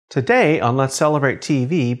Today on Let's Celebrate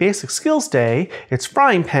TV Basic Skills Day, it's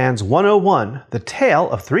Frying Pans 101, the tale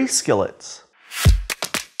of three skillets.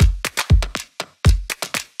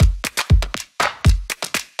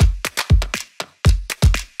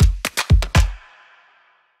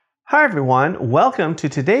 Hi everyone, welcome to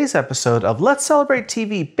today's episode of Let's Celebrate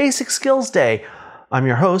TV Basic Skills Day. I'm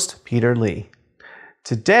your host, Peter Lee.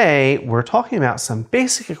 Today, we're talking about some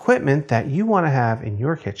basic equipment that you want to have in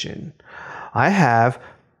your kitchen. I have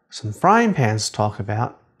some frying pans to talk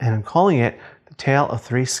about, and I'm calling it the tale of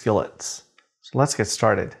three skillets. So let's get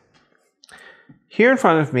started. Here in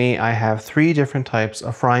front of me, I have three different types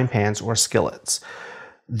of frying pans or skillets.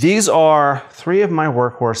 These are three of my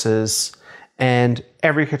workhorses, and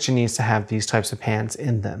every kitchen needs to have these types of pans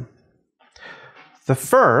in them. The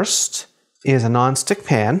first is a non-stick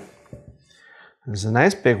pan. This is a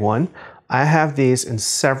nice big one. I have these in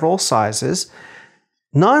several sizes.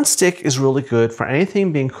 Non-stick is really good for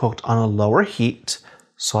anything being cooked on a lower heat,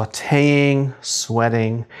 sauteing,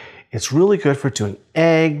 sweating. It's really good for doing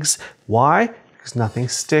eggs. Why? Because nothing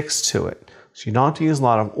sticks to it. So you don't have to use a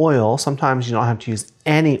lot of oil. Sometimes you don't have to use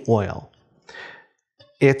any oil.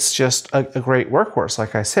 It's just a great workhorse.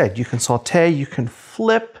 Like I said, you can saute, you can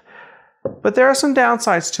flip, but there are some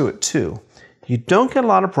downsides to it too. You don't get a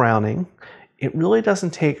lot of browning. It really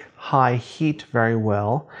doesn't take high heat very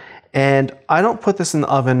well. And I don't put this in the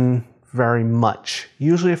oven very much.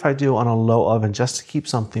 Usually if I do on a low oven just to keep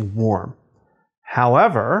something warm.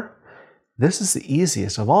 However, this is the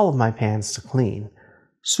easiest of all of my pans to clean.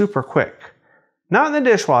 Super quick. Not in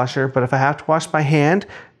the dishwasher, but if I have to wash by hand,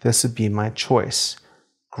 this would be my choice.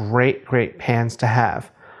 Great, great pans to have.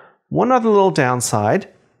 One other little downside,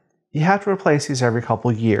 you have to replace these every couple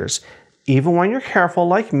years. Even when you're careful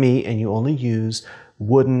like me and you only use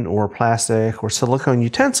wooden or plastic or silicone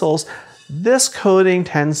utensils, this coating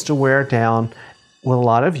tends to wear down with a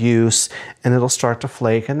lot of use and it'll start to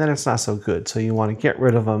flake and then it's not so good. So you want to get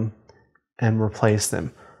rid of them and replace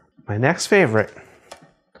them. My next favorite,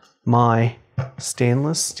 my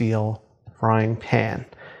stainless steel frying pan.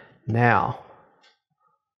 Now,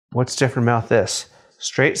 what's different about this?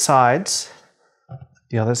 Straight sides.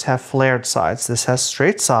 The others have flared sides. This has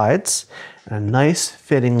straight sides and a nice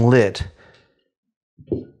fitting lid.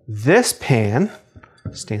 This pan,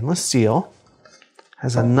 stainless steel,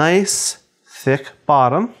 has a nice thick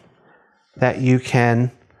bottom that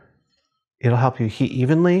it'll help you heat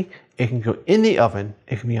evenly. It can go in the oven.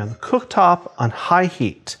 It can be on the cooktop on high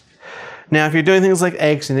heat. Now, if you're doing things like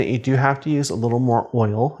eggs in it, you do have to use a little more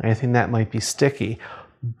oil, anything that might be sticky.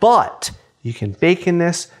 But you can bake in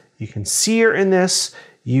this, you can sear in this,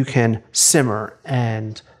 you can simmer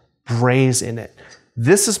and braise in it.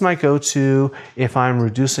 This is my go-to if I'm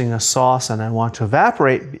reducing a sauce and I want to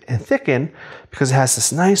evaporate and thicken because it has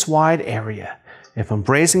this nice wide area. If I'm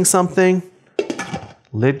braising something,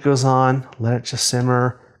 lid goes on, let it just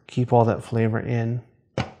simmer, keep all that flavor in.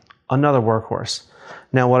 Another workhorse.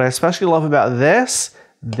 Now what I especially love about this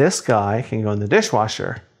guy can go in the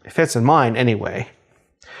dishwasher. It fits in mine anyway.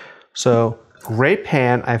 So great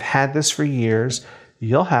pan. I've had this for years.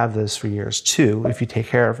 You'll have this for years too if you take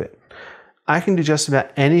care of it. I can do just about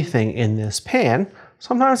anything in this pan.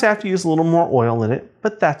 Sometimes I have to use a little more oil in it,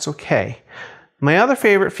 but that's okay. My other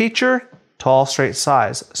favorite feature, tall straight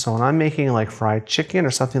sides. So when I'm making like fried chicken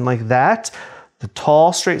or something like that, the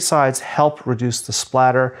tall straight sides help reduce the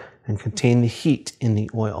splatter and contain the heat in the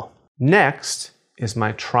oil. Next is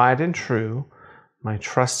my tried and true, my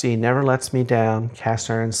trusty, never lets me down cast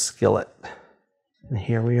iron skillet. And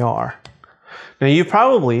here we are. Now you've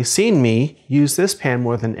probably seen me use this pan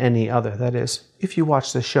more than any other. That is, if you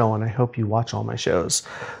watch the show, and I hope you watch all my shows.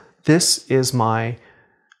 This is my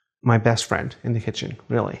best friend in the kitchen,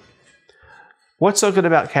 really. What's so good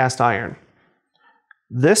about cast iron?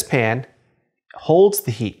 This pan holds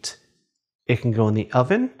the heat. It can go in the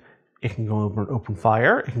oven, it can go over an open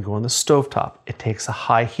fire, it can go on the stovetop. It takes a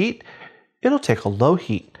high heat, it'll take a low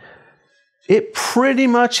heat. It pretty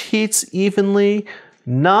much heats evenly,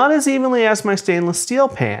 not as evenly as my stainless steel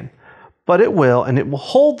pan, but it will, and it will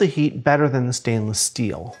hold the heat better than the stainless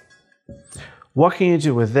steel. What can you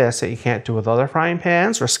do with this that you can't do with other frying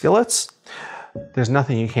pans or skillets? There's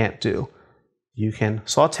nothing you can't do. You can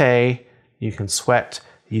saute, you can sweat,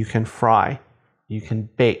 you can fry, you can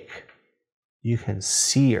bake, you can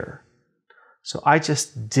sear. So I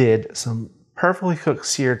just did some perfectly cooked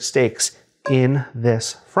seared steaks in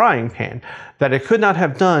this frying pan that I could not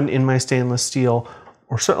have done in my stainless steel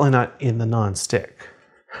or certainly not in the non-stick.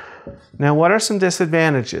 Now, what are some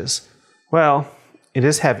disadvantages? Well, it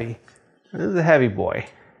is heavy. It is a heavy boy.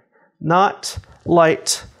 Not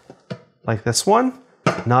light like this one,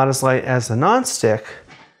 not as light as the non-stick,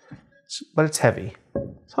 but it's heavy.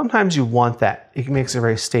 Sometimes you want that. It makes it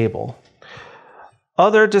very stable.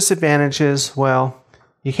 Other disadvantages, well,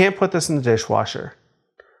 you can't put this in the dishwasher.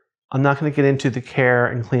 I'm not going to get into the care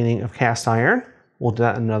and cleaning of cast iron. We'll do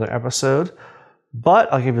that in another episode.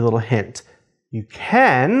 But I'll give you a little hint. You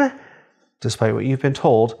can, despite what you've been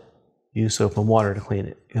told, use soap and water to clean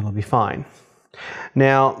it. It'll be fine.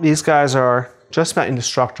 Now, these guys are just about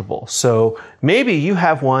indestructible. So maybe you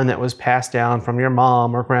have one that was passed down from your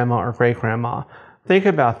mom or grandma or great-grandma. Think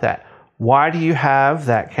about that. Why do you have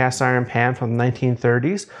that cast iron pan from the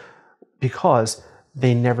 1930s? Because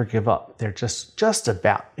they never give up. They're just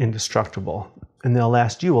about indestructible, and they'll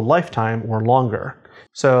last you a lifetime or longer.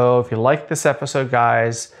 So if you like this episode,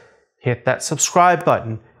 guys, hit that subscribe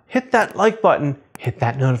button, hit that like button, hit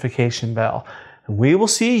that notification bell. And we will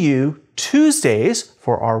see you Tuesdays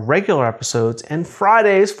for our regular episodes and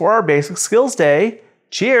Fridays for our Basic Skills Day.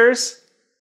 Cheers!